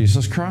believes in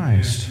Jesus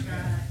Christ.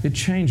 It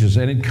changes,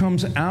 and it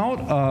comes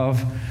out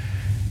of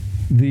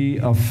the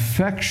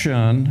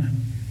affection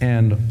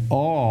and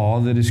awe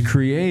that is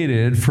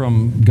created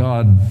from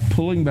God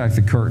pulling back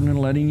the curtain and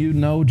letting you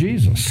know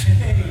Jesus.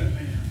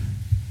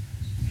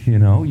 You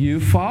know,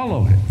 you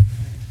follow him.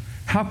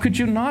 How could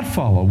you not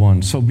follow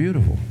one so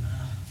beautiful,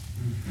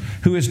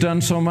 who has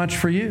done so much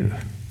for you?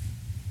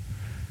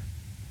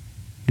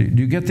 Do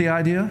you get the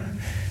idea?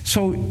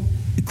 So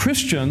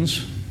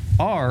Christians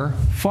are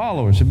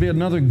followers. It'd be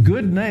another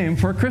good name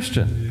for a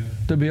Christian,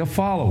 to be a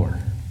follower.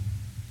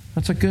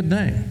 That's a good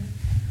name.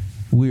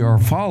 We are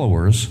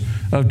followers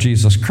of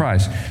Jesus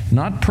Christ.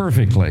 Not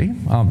perfectly,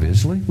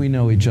 obviously. We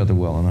know each other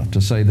well enough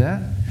to say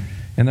that.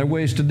 And there are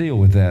ways to deal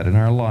with that in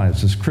our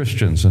lives as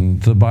Christians.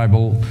 And the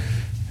Bible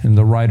and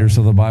the writers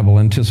of the Bible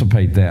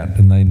anticipate that.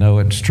 And they know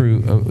it's true,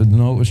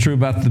 know it was true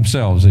about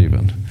themselves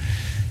even.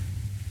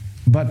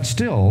 But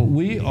still,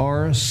 we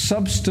are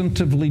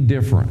substantively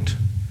different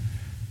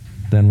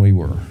than we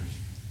were.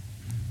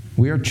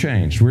 We are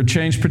changed. We're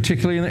changed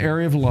particularly in the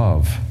area of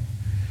love.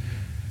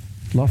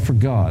 Love for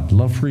God,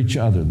 love for each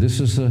other.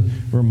 This is a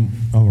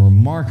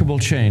remarkable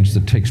change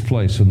that takes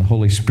place when the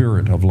Holy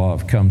Spirit of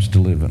love comes to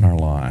live in our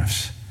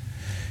lives.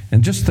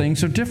 And just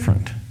things are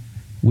different.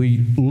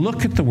 We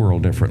look at the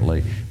world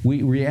differently.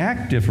 We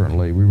react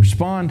differently. We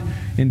respond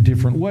in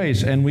different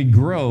ways. And we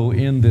grow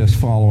in this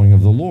following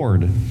of the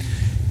Lord.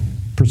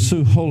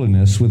 Pursue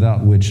holiness,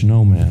 without which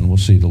no man will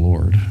see the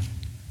Lord.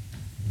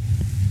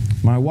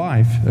 My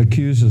wife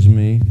accuses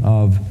me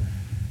of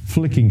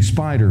flicking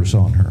spiders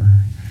on her.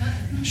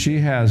 She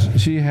has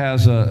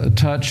a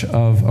touch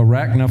of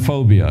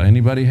arachnophobia.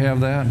 Anybody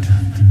have that?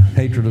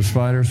 Hatred of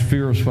spiders,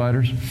 fear of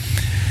spiders?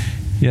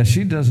 Yeah,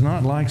 she does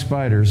not like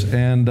spiders.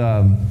 And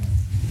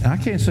I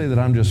can't say that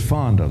I'm just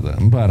fond of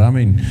them, but I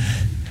mean,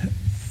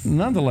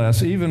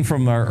 nonetheless, even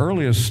from our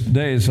earliest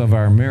days of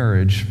our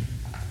marriage,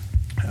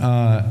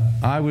 it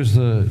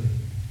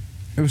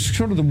was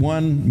sort of the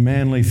one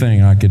manly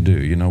thing I could do,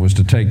 you know, was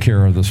to take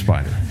care of the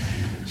spider.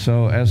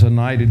 So as a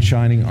knight in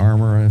shining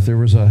armor, if there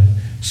was a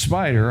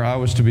spider, I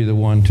was to be the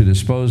one to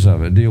dispose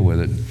of it, deal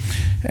with it.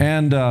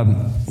 And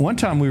one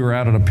time we were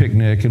out at a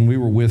picnic, and we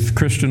were with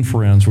Christian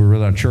friends. We were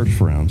with our church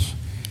friends.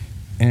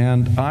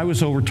 And I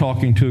was over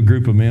talking to a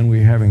group of men. We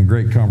were having a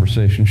great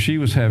conversation. She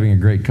was having a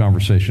great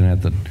conversation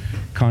at the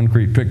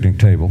concrete picnic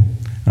table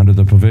under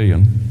the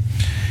pavilion.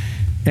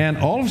 And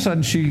all of a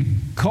sudden, she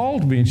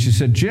called me and she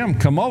said, "Jim,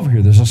 come over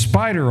here. There's a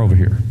spider over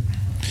here."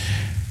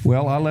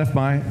 Well, I left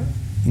my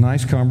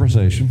nice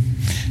conversation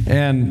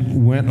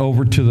and went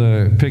over to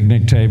the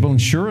picnic table,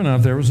 and sure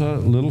enough, there was a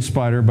little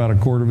spider, about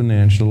 1/4 of an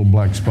inch, a little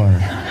black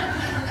spider.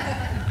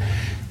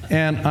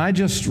 And I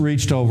just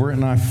reached over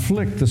and I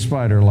flicked the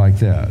spider like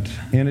that.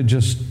 And it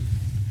just,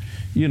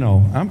 you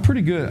know, I'm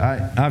pretty good.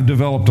 I've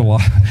developed a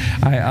lot.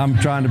 I'm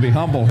trying to be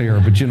humble here,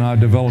 but, you know, I've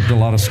developed a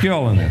lot of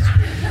skill in this.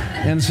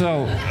 And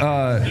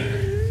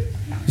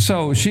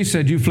so she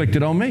said, "You flicked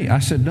it on me." I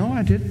said, "No,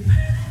 I didn't."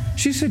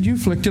 She said, "You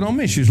flicked it on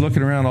me." She was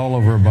looking around all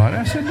over her body.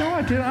 I said, "No,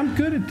 I didn't. I'm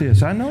good at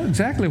this. I know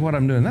exactly what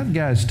I'm doing." That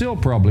guy is still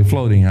probably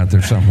floating out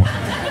there somewhere.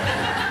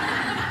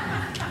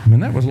 I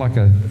mean, that was like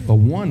a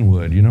one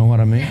would, you know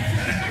what I mean?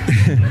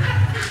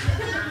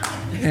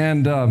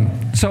 And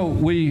so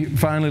we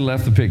finally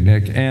left the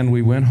picnic, and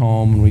we went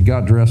home, and we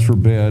got dressed for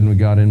bed, and we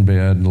got in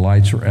bed, and the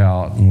lights were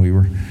out,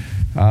 and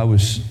I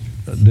was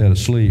dead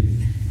asleep.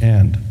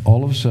 And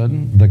all of a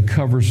sudden, the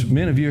covers,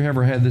 men, have you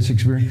ever had this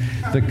experience?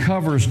 The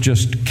covers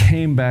just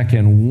came back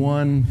in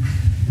one,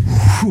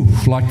 whew,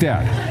 like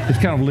that.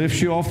 It kind of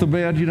lifts you off the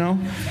bed, you know?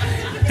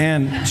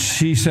 And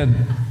she said,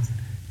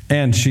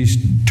 and she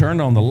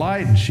turned on the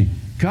light, and she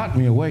got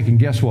me awake, and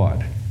guess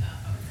what?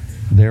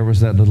 There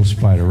was that little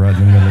spider right in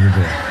the middle of the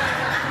bed.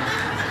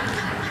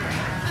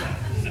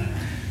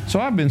 So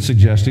I've been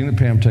suggesting that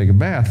Pam take a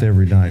bath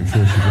every night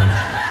before she goes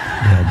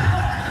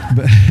to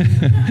bed.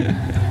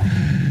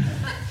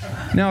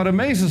 Now, it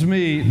amazes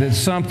me that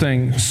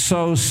something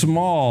so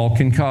small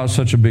can cause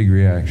such a big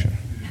reaction.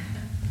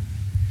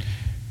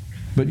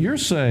 But you're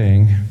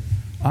saying,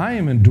 I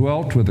am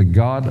indwelt with the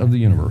God of the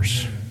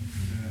universe.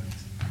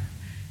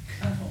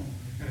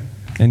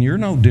 And you're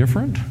no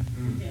different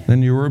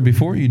than you were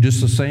before? You're just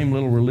the same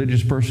little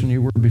religious person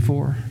you were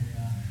before?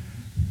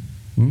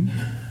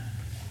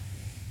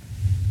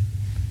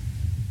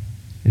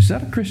 Is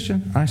that a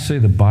Christian? I say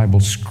the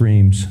Bible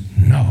screams,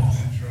 no,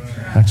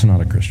 that's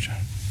not a Christian.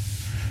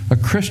 A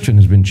Christian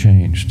has been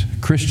changed. A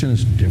Christian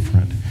is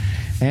different.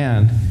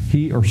 And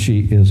he or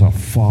she is a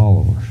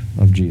follower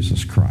of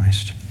Jesus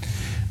Christ.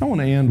 I want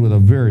to end with a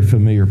very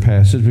familiar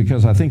passage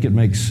because I think it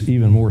makes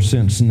even more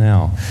sense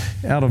now.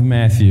 Out of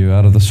Matthew,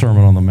 out of the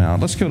Sermon on the Mount.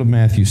 Let's go to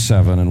Matthew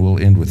 7 and we'll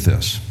end with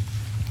this.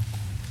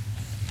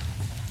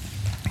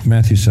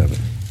 Matthew 7.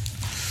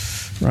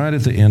 Right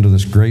at the end of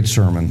this great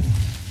sermon.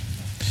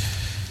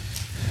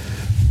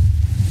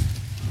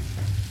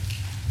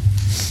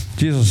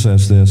 Jesus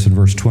says this in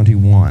verse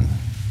 21.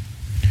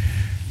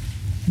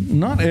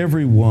 "Not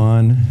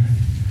everyone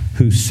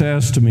who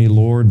says to me,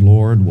 'Lord,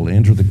 Lord,' will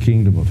enter the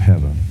kingdom of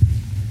heaven,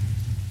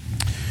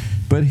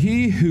 but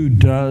he who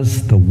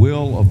does the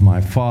will of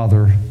my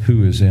Father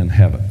who is in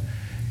heaven."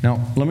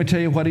 Now, let me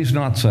tell you what he's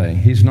not saying.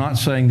 He's not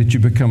saying that you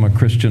become a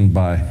Christian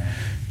by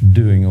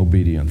doing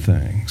obedient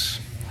things.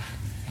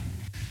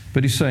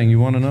 But he's saying, you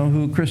want to know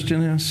who a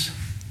Christian is?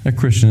 A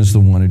Christian is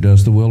the one who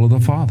does the will of the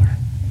Father.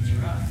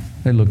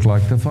 They look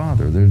like the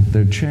Father.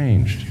 They're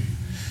changed.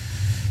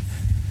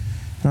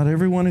 Not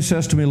everyone who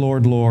says to me,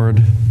 Lord,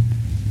 Lord,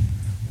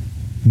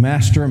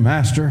 Master,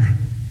 Master,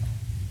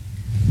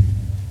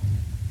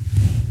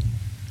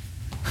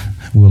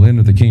 will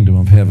enter the kingdom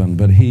of heaven,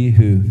 but he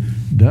who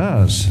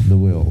does the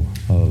will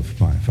of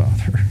my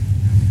Father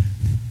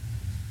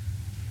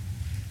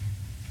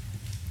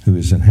who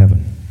is in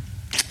heaven.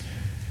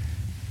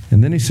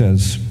 And then he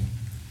says,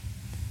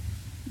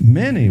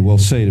 many will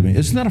say to me,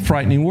 it's not a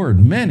frightening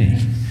word,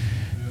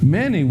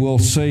 many will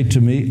say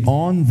to me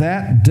on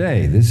that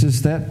day, this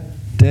is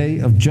that day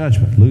of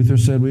judgment. Luther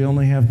said we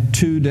only have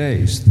 2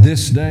 days,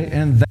 this day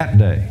and that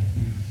day.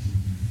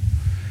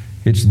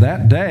 It's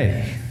that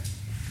day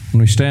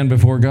when we stand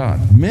before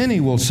God. Many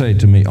will say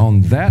to me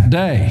on that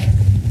day,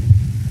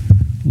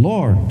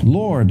 Lord,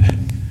 Lord,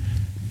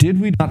 did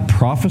we not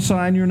prophesy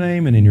in your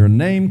name, and in your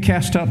name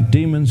cast out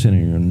demons, and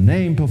in your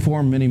name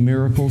perform many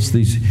miracles?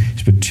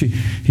 He's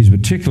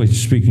particularly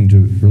speaking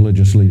to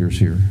religious leaders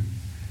here.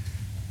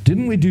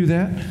 Didn't we do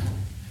that?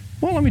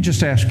 Well, let me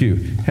just ask you,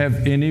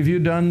 have any of you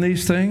done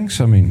these things?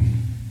 I mean,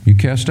 you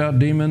cast out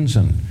demons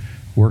and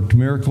worked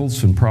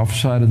miracles and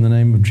prophesied in the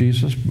name of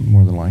Jesus?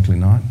 More than likely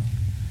not.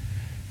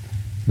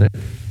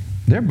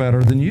 They're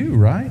better than you,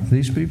 right?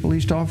 These people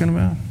he's talking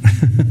about.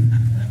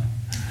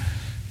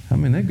 I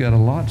mean, they've got a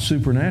lot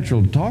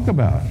supernatural to talk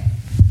about.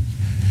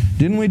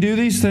 Didn't we do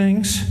these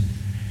things?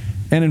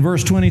 And in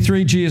verse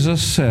 23,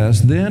 Jesus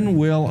says, then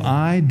will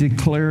I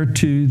declare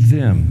to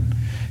them.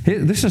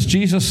 This is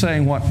Jesus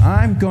saying what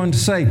I'm going to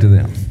say to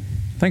them.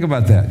 Think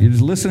about that. You're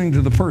just listening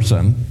to the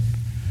person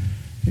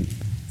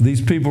these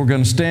people are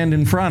going to stand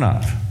in front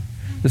of.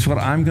 This is what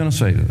I'm going to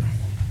say to them.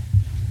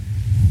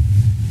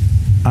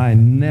 I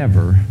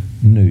never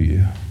knew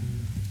you.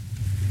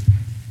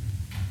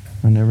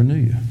 I never knew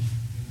you.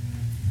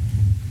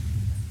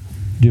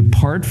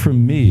 Depart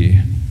from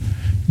me,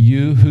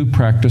 you who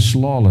practice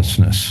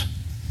lawlessness.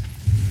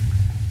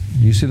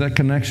 Do you see that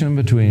connection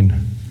between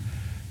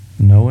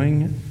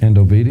knowing and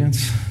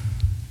obedience?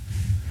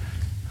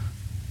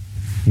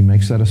 He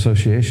makes that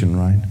association,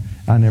 right?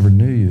 I never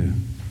knew you.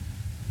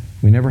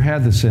 We never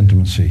had this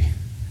intimacy.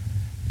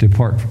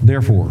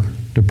 Therefore,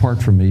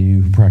 depart from me,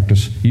 you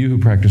who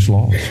practice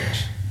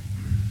lawlessness.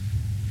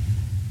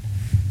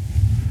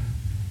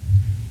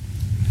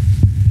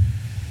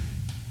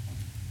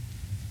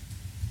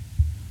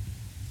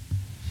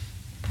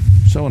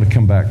 So I want to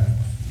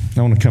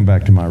come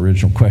back to my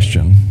original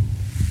question.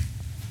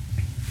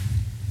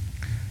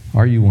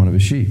 Are you one of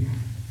his sheep?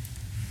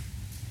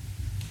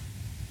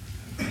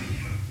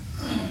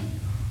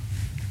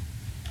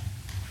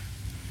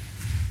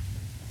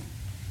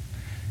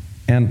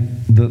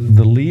 And the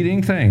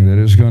leading thing that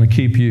is going to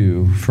keep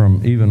you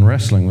from even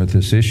wrestling with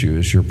this issue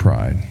is your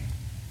pride.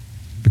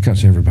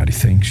 Because everybody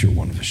thinks you're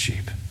one of the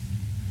sheep.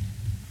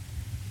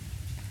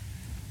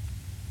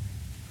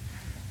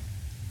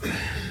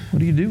 What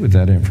do you do with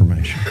that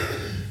information?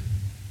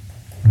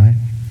 Right?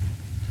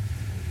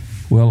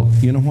 Well,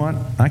 you know what?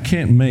 I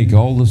can't make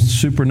all the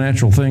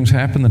supernatural things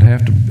happen that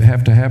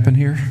have to happen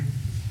here.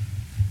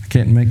 I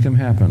can't make them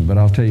happen, but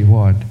I'll tell you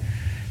what.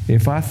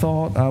 If I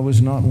thought I was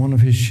not one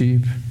of his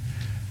sheep,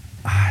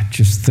 I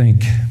just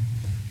think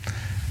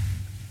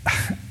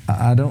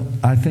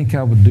I think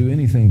I would do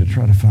anything to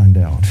try to find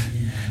out.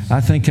 I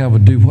think I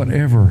would do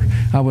whatever.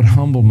 I would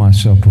humble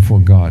myself before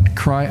God.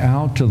 Cry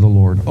out to the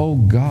Lord. Oh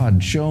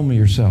God, show me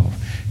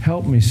yourself.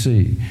 Help me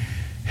see.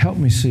 Help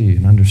me see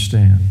and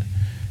understand.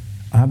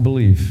 I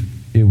believe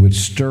it would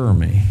stir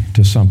me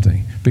to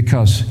something,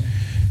 because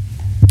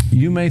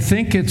you may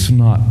think it's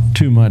not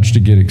too much to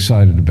get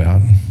excited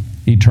about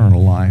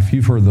eternal life.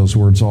 You've heard those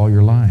words all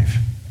your life.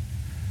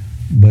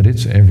 But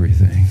it's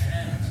everything.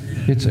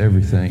 It's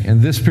everything.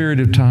 And this period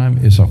of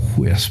time is a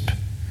wisp.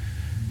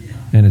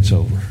 And it's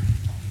over.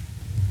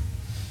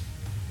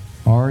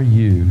 Are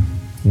you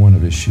one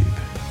of his sheep?